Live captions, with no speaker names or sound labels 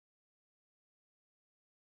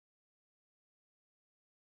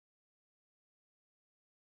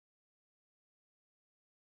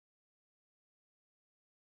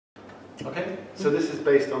Okay, so this is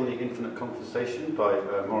based on The Infinite Conversation by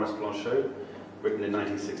Maurice Blanchot, written in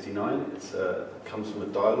 1969. It comes from a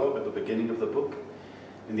dialogue at the beginning of the book.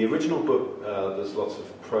 In the original book, there's lots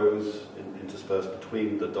of prose interspersed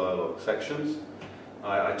between the dialogue sections.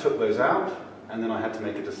 I took those out, and then I had to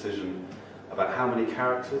make a decision about how many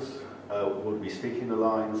characters would be speaking the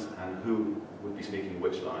lines and who would be speaking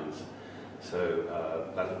which lines. So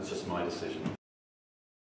that was just my decision.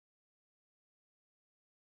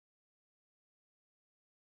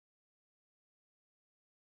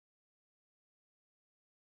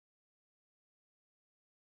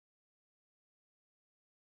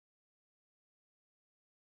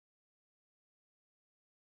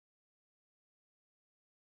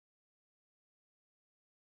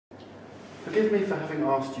 Forgive me for having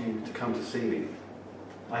asked you to come to see me.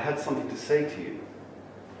 I had something to say to you.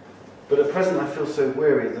 But at present I feel so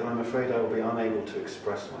weary that I'm afraid I will be unable to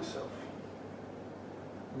express myself.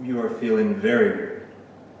 You are feeling very weary.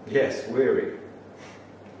 Yes, weary.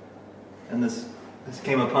 And this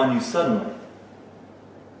came upon you suddenly.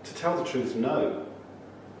 To tell the truth, no.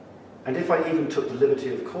 And if I even took the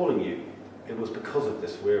liberty of calling you, it was because of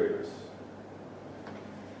this weariness.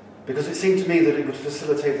 Because it seemed to me that it would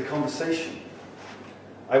facilitate the conversation.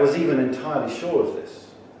 I was even entirely sure of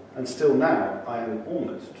this, and still now I am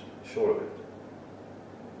almost sure of it.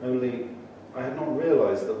 Only I had not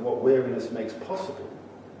realized that what weariness makes possible,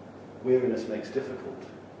 weariness makes difficult.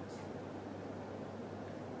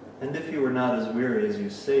 And if you were not as weary as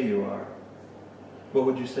you say you are, what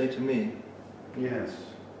would you say to me? Yes.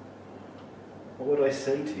 What would I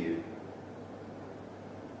say to you?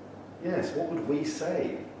 Yes, what would we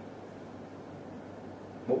say?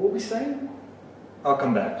 What will we say? I'll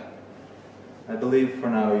come back. I believe for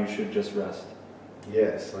now you should just rest.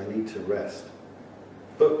 Yes, I need to rest.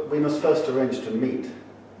 But we must first arrange to meet.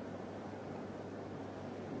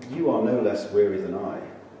 You are no less weary than I,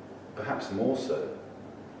 perhaps more so.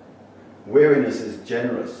 Weariness is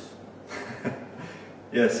generous.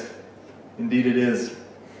 Yes, indeed it is.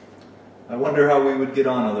 I wonder how we would get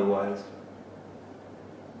on otherwise.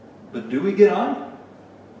 But do we get on?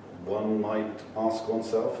 One might ask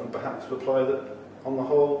oneself and perhaps reply that, on the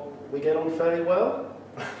whole, we get on fairly well.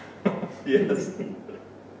 Yes,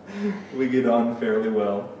 we get on fairly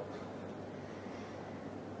well.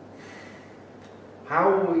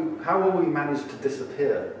 How will we manage to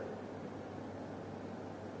disappear?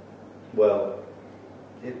 Well,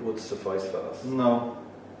 it would suffice for us. No,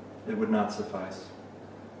 it would not suffice.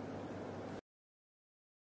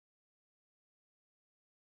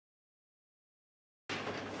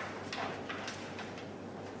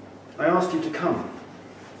 I asked you to come.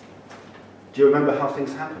 Do you remember how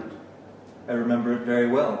things happened? I remember it very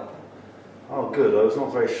well. Oh, good. I was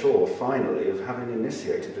not very sure, finally, of having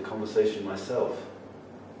initiated the conversation myself.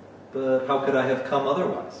 But how could I have come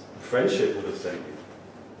otherwise? Friendship would have sent you.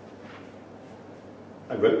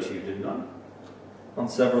 I wrote to you, didn't I? On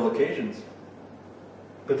several occasions.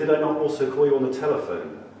 But did I not also call you on the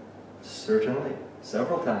telephone? Certainly,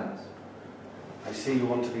 several times. I see you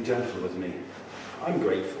want to be gentle with me. I'm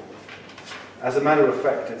grateful. As a matter of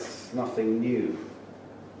fact, it's nothing new.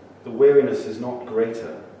 The weariness is not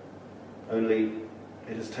greater, only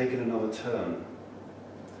it has taken another turn.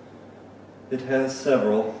 It has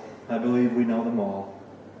several. I believe we know them all.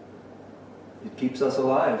 It keeps us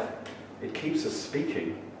alive. It keeps us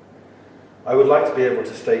speaking. I would like to be able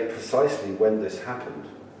to state precisely when this happened.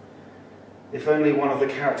 If only one of the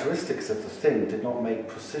characteristics of the thing did not make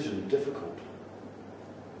precision difficult.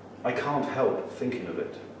 I can't help thinking of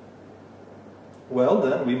it. Well,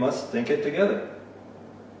 then, we must think it together.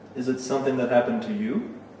 Is it something that happened to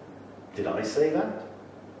you? Did I say that?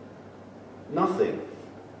 Nothing.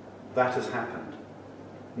 That has happened.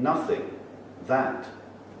 Nothing. That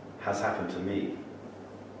has happened to me.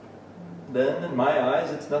 Then, in my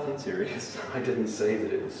eyes, it's nothing serious. I didn't say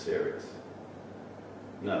that it was serious.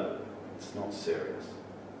 No, it's not serious.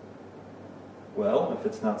 Well, if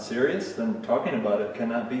it's not serious, then talking about it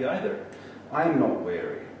cannot be either. I am not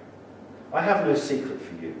weary. I have no secret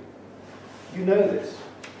for you. You know this.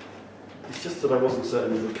 It's just that I wasn't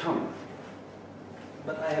certain you would come.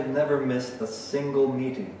 But I have never missed a single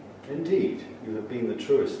meeting. Indeed, you have been the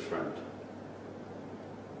truest friend.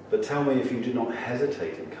 But tell me if you do not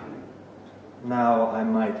hesitate in coming. Now I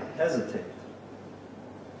might hesitate.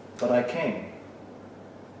 But I came.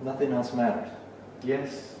 Nothing else matters.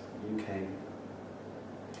 Yes, you came.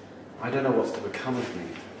 I don't know what's to become of me.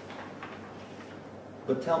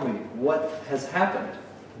 But tell me, what has happened?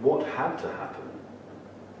 What had to happen?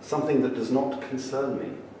 Something that does not concern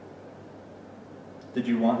me. Did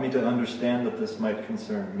you want me to understand that this might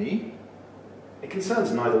concern me? It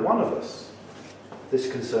concerns neither one of us.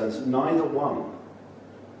 This concerns neither one.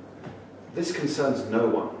 This concerns no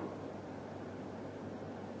one.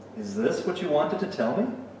 Is this what you wanted to tell me?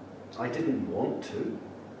 I didn't want to,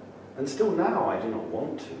 and still now I do not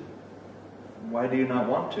want to. Why do you not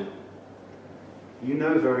want to? You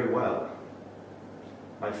know very well.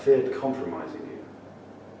 I feared compromising you.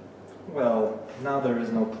 Well, now there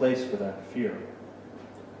is no place for that fear.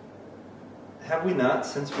 Have we not,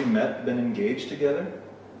 since we met, been engaged together,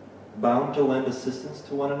 bound to lend assistance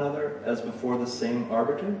to one another as before the same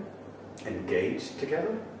arbiter? Engaged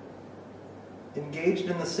together? Engaged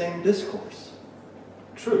in the same discourse.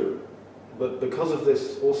 True, but because of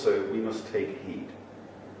this also we must take heed.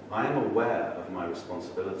 I am aware of my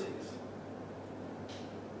responsibilities.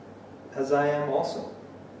 As I am also,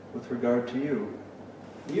 with regard to you.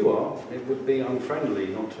 You are. It would be unfriendly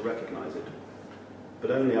not to recognize it,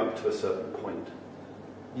 but only up to a certain point.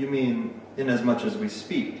 You mean, inasmuch as we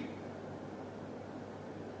speak?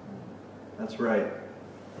 That's right.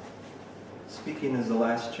 Speaking is the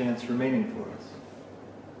last chance remaining for us.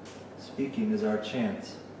 Speaking is our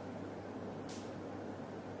chance.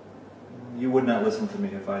 You would not listen to me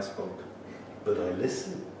if I spoke. But I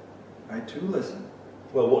listen. I too listen.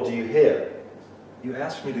 Well, what do you hear? You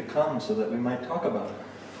asked me to come so that we might talk about it.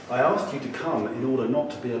 I asked you to come in order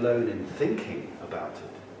not to be alone in thinking about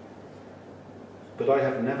it. But I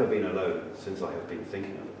have never been alone since I have been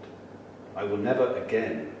thinking of it. I will never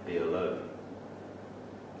again be alone.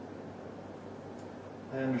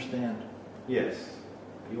 I understand. Yes,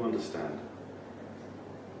 you understand.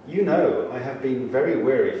 You know I have been very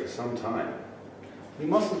weary for some time. You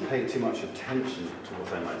mustn't pay too much attention to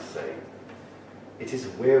what I might say. It is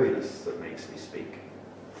weariness that makes me speak.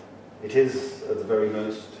 It is, at the very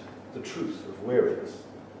most, the truth of weariness.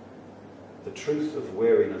 The truth of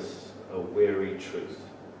weariness, a weary truth.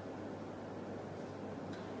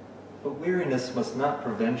 But weariness must not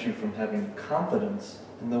prevent you from having confidence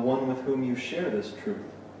in the one with whom you share this truth.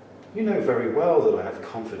 You know very well that I have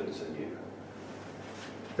confidence in you.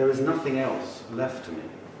 There is nothing else left to me.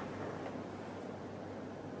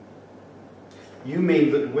 You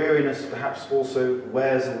mean that weariness perhaps also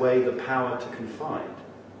wears away the power to confide?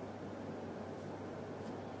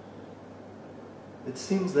 It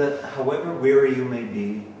seems that however weary you may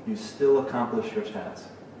be, you still accomplish your task,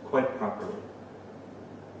 quite properly.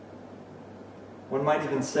 One might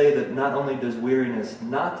even say that not only does weariness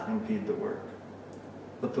not impede the work,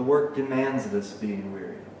 but the work demands this being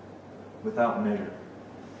weary, without measure.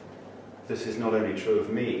 This is not only true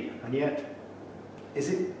of me, and yet, is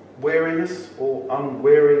it weariness or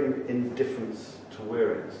unwearying indifference to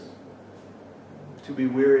weariness? To be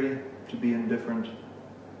weary, to be indifferent,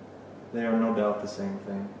 they are no doubt the same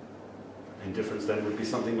thing. Indifference then would be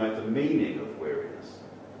something like the meaning of weariness.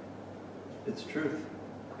 It's truth.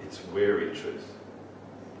 It's weary truth.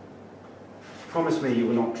 Promise me you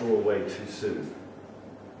will not draw away too soon.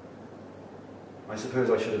 I suppose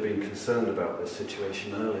I should have been concerned about this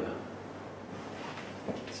situation earlier.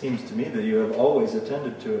 It seems to me that you have always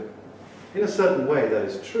attended to it. In a certain way, that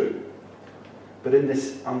is true. But in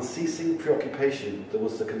this unceasing preoccupation, there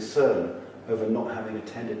was the concern over not having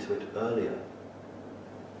attended to it earlier.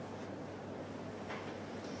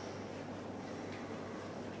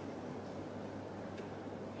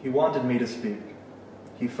 He wanted me to speak.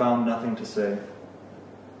 He found nothing to say.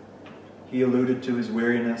 He alluded to his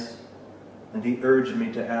weariness, and he urged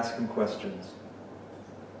me to ask him questions.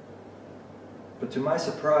 But to my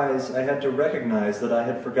surprise, I had to recognize that I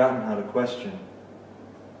had forgotten how to question.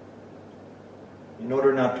 In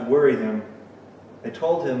order not to worry him, I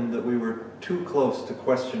told him that we were too close to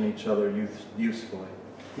question each other usefully.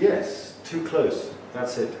 Yes, too close.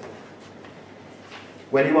 That's it.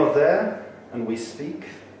 When you are there and we speak,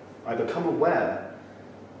 I become aware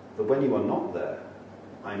that when you are not there,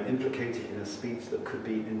 I am implicated in a speech that could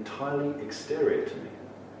be entirely exterior to me.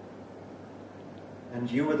 And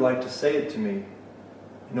you would like to say it to me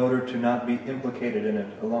in order to not be implicated in it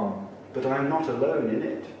alone. But I am not alone in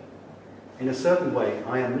it. In a certain way,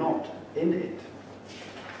 I am not in it.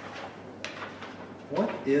 What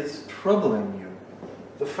is troubling you?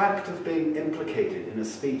 The fact of being implicated in a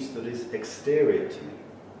speech that is exterior to me.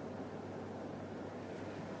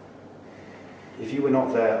 If you were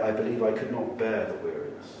not there, I believe I could not bear the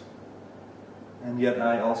weariness. And yet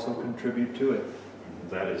I also contribute to it.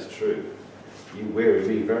 That is true. You weary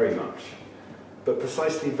me very much, but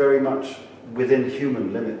precisely very much within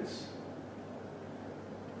human limits.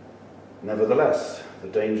 Nevertheless, the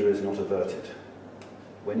danger is not averted.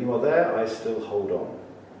 When you are there, I still hold on.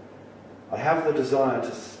 I have the desire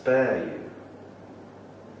to spare you.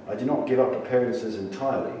 I do not give up appearances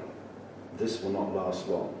entirely, This will not last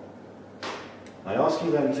long. I ask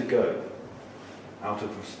you then to go, out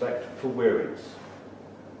of respect for weariness.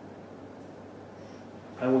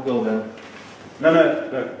 I will go then.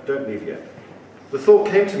 No, don't leave yet. The thought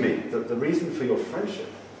came to me that the reason for your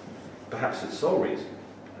friendship, perhaps its sole reason,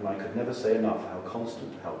 and I could never say enough how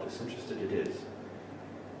constant, how disinterested it is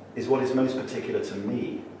what is most particular to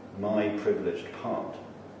me, my privileged part.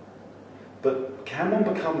 But can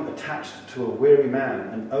one become attached to a weary man,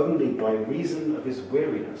 and only by reason of his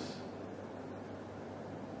weariness?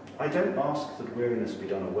 I don't ask that weariness be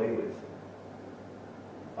done away with.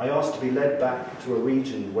 I ask to be led back to a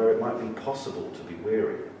region where it might be possible to be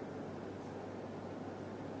weary.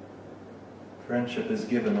 Friendship is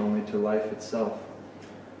given only to life itself.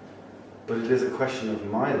 But it is a question of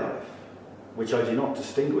my life, which I do not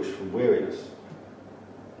distinguish from weariness.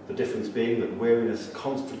 The difference being that weariness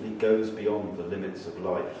constantly goes beyond the limits of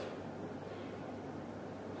life.